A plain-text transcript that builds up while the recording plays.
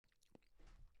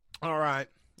All right,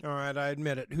 I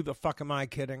admit it. Who the fuck am I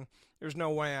kidding? There's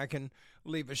no way I can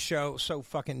leave a show so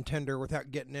fucking tender without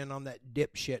getting in on that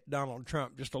dipshit Donald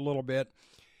Trump just a little bit.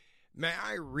 May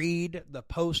I read the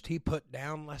post he put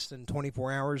down less than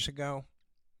 24 hours ago?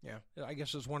 Yeah, I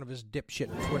guess it's one of his dipshit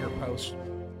Twitter posts.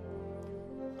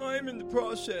 I am in the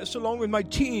process, along with my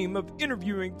team, of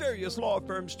interviewing various law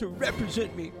firms to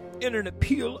represent me in an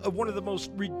appeal of one of the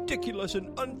most ridiculous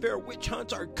and unfair witch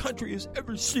hunts our country has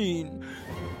ever seen.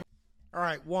 All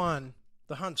right, one,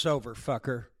 the hunt's over,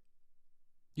 fucker.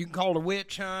 You can call it a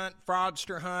witch hunt,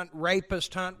 fraudster hunt,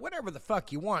 rapist hunt, whatever the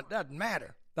fuck you want. Doesn't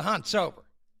matter. The hunt's over.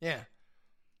 Yeah.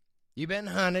 You've been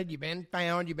hunted, you've been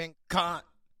found, you've been caught,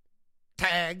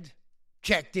 tagged,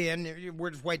 checked in.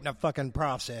 We're just waiting to fucking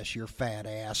process your fat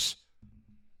ass.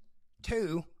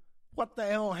 Two, what the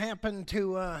hell happened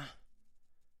to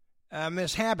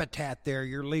Miss Habitat there,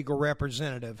 your legal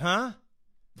representative, huh?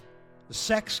 The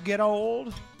sex get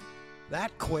old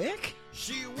that quick?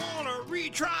 She wanna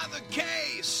retry the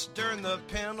case during the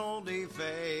penalty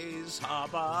phase,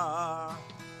 haba.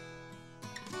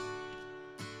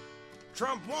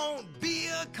 Trump won't be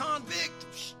a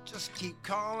convict, just keep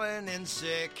calling in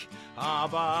sick,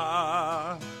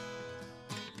 haba.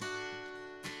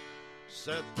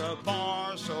 Set the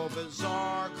bar so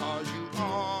bizarre, cause you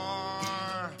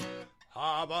are,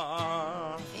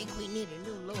 haba. I think we need a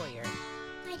new lawyer.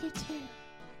 I do too.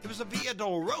 It was a Via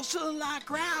Dolorosa-like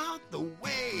route, the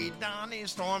way Donnie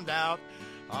stormed out,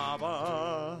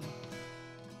 haba.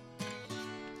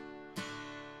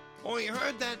 Oh, you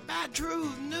heard that bad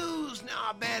truth news, now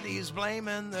I bet he's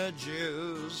blaming the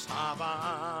Jews,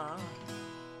 haba.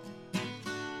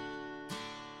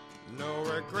 No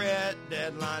regret,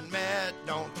 deadline met,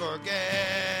 don't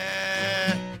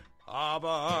forget,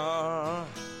 haba.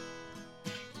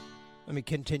 Let me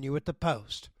continue with the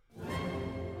post.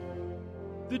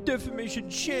 The defamation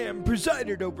sham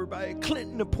presided over by a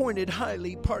Clinton-appointed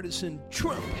highly partisan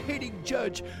Trump-hating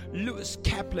judge Lewis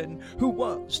Kaplan, who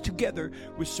was, together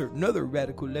with certain other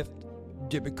radical left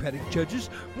Democratic judges,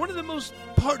 one of the most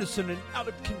partisan and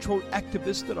out-of-control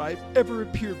activists that I've ever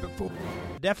appeared before.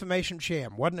 Defamation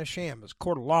sham wasn't a sham. It was a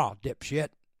court of law,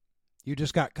 dipshit. You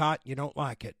just got caught. You don't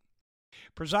like it.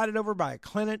 Presided over by a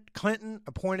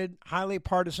Clinton-appointed highly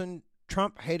partisan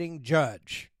Trump-hating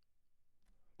judge.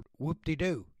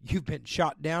 Whoop-de-doo. You've been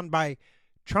shot down by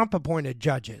Trump-appointed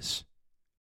judges.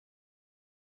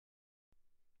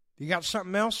 You got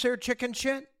something else there, chicken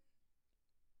shit?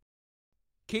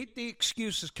 Keep the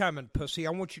excuses coming, pussy. I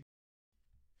want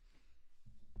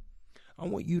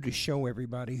you to show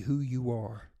everybody who you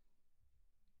are.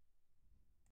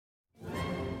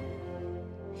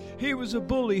 He was a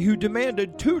bully who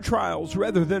demanded 2 trials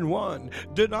rather than 1,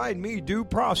 denied me due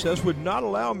process, would not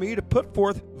allow me to put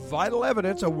forth vital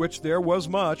evidence, of which there was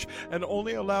much, and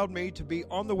only allowed me to be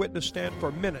on the witness stand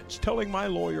for minutes, telling my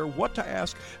lawyer what to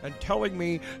ask and telling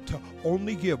me to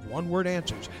only give one-word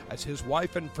answers, as his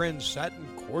wife and friends sat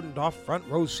in cordoned-off front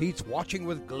row seats watching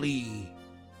with glee.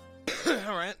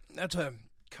 All right, that's a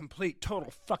complete,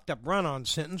 total, fucked-up run-on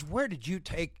sentence. Where did you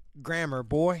take grammar,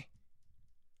 boy?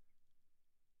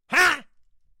 Ha!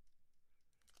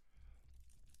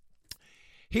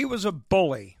 He was a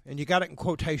bully, and you got it in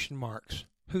quotation marks.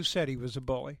 Who said he was a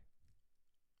bully?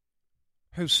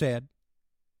 Who said?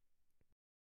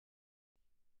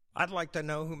 I'd like to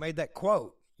know who made that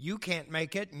quote. You can't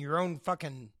make it in your own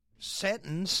fucking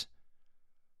sentence.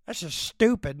 That's just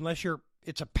stupid unless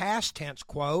it's a past tense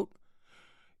quote.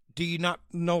 Do you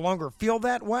no longer feel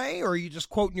that way, or are you just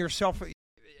quoting yourself?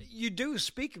 You do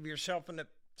speak of yourself in the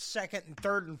second and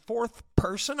third and fourth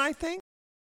person, I think.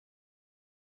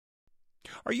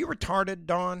 Are you retarded,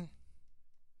 Dawn?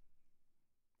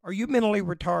 Are you mentally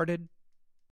retarded?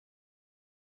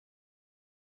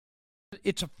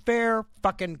 It's a fair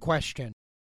fucking question.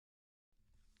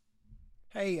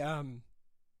 Hey,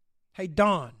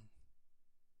 Dawn.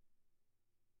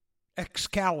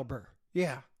 Excalibur.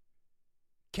 Yeah.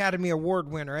 Academy Award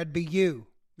winner. That'd be you.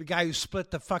 The guy who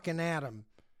split the fucking atom.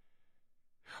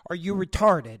 Are you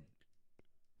retarded?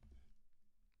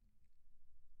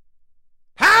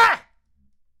 Ha!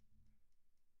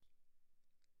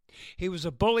 He was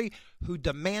a bully who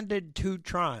demanded 2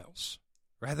 trials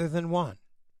rather than 1.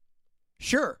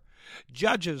 Sure,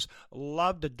 judges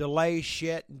love to delay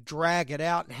shit and drag it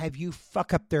out and have you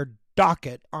fuck up their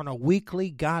docket on a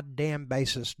weekly goddamn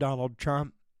basis, Donald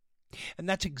Trump. And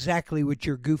that's exactly what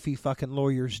your goofy fucking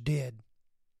lawyers did.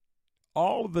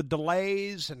 All of the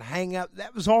delays and hang-up,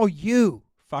 that was all you,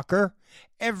 fucker.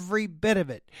 Every bit of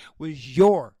it was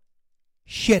your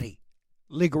shitty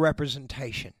legal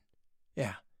representation.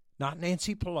 Yeah, not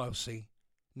Nancy Pelosi.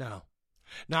 No.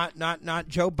 Not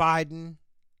Joe Biden.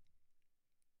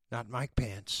 Not Mike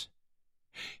Pence.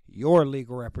 Your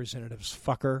legal representatives,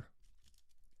 fucker,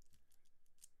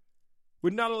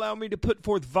 would not allow me to put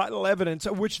forth vital evidence,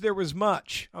 of which there was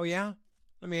much. Oh, yeah?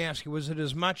 Let me ask you, was it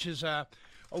as much as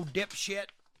old dipshit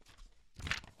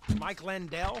Mike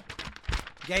Lindell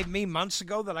gave me months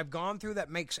ago that I've gone through that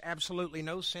makes absolutely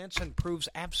no sense and proves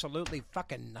absolutely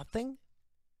fucking nothing?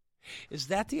 Is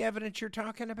that the evidence you're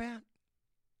talking about?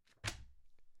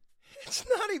 It's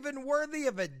not even worthy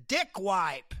of a dick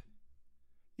wipe.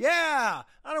 Yeah,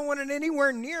 I don't want it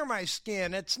anywhere near my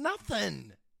skin. It's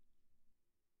nothing.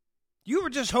 You were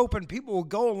just hoping people would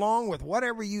go along with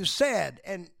whatever you said,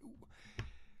 and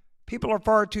people are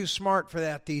far too smart for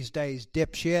that these days,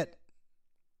 dipshit.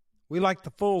 We like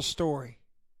the full story.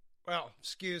 Well,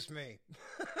 excuse me.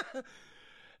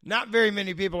 Not very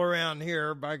many people around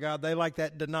here, by God. They like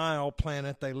that denial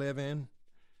planet they live in.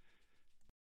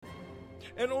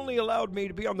 And only allowed me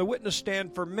to be on the witness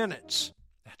stand for minutes.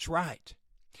 That's right.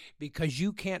 Because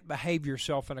you can't behave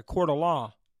yourself in a court of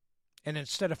law. And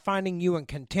instead of finding you in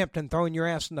contempt and throwing your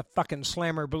ass in the fucking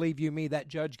slammer, believe you me, that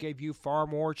judge gave you far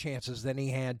more chances than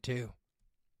he had to.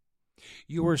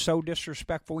 You were so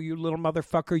disrespectful, you little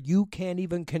motherfucker, you can't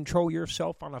even control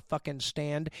yourself on a fucking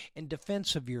stand in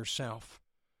defense of yourself.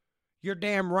 You're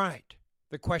damn right.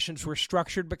 The questions were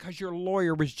structured because your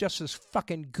lawyer was just as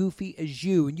fucking goofy as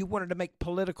you, and you wanted to make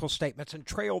political statements and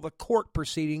trail the court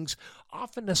proceedings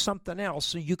off into something else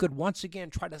so you could once again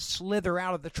try to slither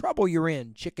out of the trouble you're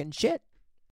in, chicken shit.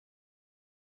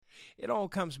 It all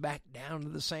comes back down to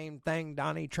the same thing,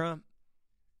 Donnie Trump.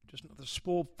 Just another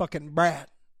spoiled fucking brat.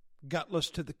 Gutless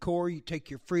to the core, you take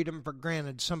your freedom for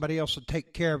granted. Somebody else will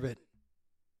take care of it.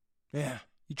 Yeah.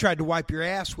 You tried to wipe your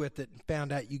ass with it and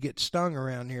found out you get stung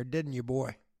around here, didn't you,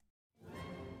 boy?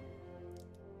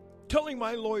 Telling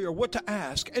my lawyer what to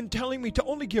ask and telling me to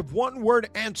only give one-word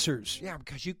answers. Yeah,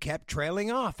 because you kept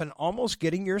trailing off and almost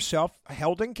getting yourself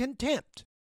held in contempt.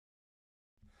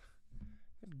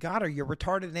 God, are you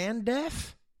retarded and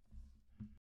deaf?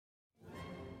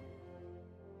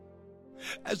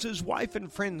 As his wife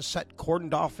and friends sat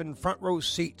cordoned off in front row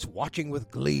seats watching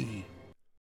with glee.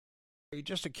 He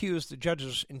just accused the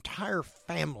judge's entire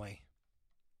family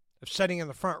of sitting in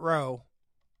the front row,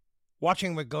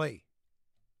 watching with glee.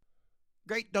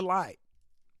 Great delight.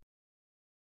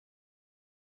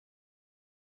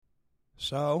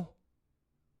 So,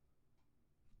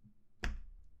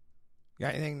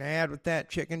 got anything to add with that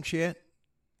chicken shit?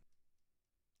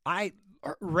 I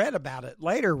read about it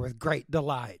later with great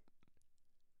delight.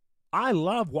 I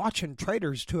love watching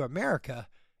traitors to America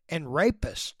and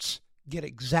rapists get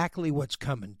exactly what's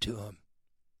coming to them.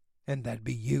 And that'd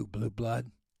be you, blue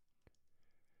blood.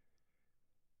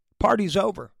 Party's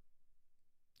over.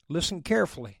 Listen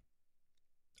carefully.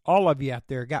 All of you out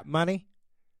there got money,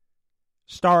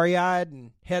 starry-eyed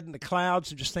and head in the clouds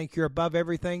and just think you're above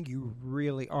everything. You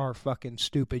really are fucking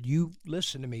stupid. You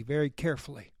listen to me very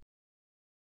carefully.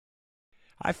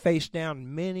 I faced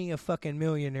down many a fucking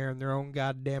millionaire in their own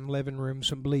goddamn living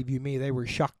rooms, and believe you me, they were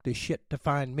shocked as shit to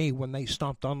find me when they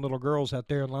stomped on little girls out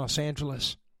there in Los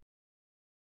Angeles.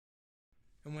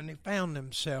 And when they found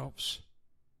themselves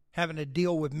having to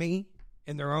deal with me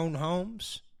in their own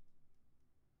homes,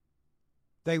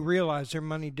 they realized their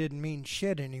money didn't mean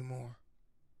shit anymore.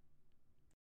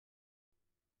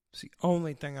 It's the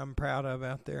only thing I'm proud of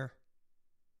out there.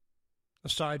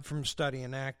 Aside from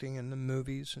studying acting and the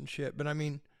movies and shit. But I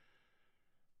mean,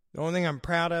 the only thing I'm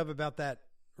proud of about that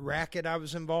racket I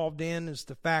was involved in is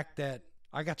the fact that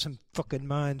I got some fucking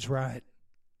minds right.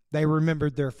 They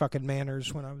remembered their fucking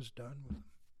manners when I was done with them.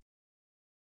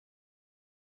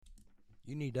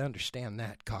 You need to understand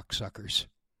that, cocksuckers.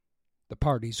 The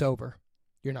party's over.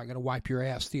 You're not going to wipe your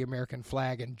ass the American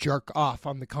flag and jerk off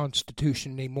on the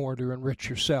Constitution anymore to enrich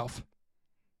yourself.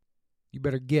 You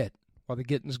better get while the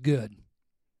getting's good.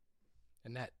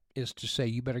 And that is to say,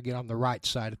 you better get on the right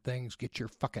side of things, get your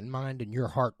fucking mind and your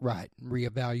heart right, and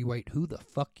reevaluate who the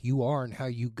fuck you are and how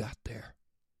you got there.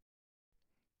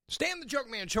 Stan the Joke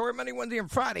Man Show every Monday, Wednesday,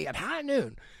 and Friday at high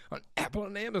noon on Apple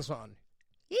and Amazon.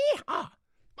 Yeehaw!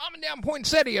 Bombing down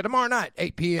Poinsettia tomorrow night,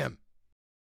 8 p.m.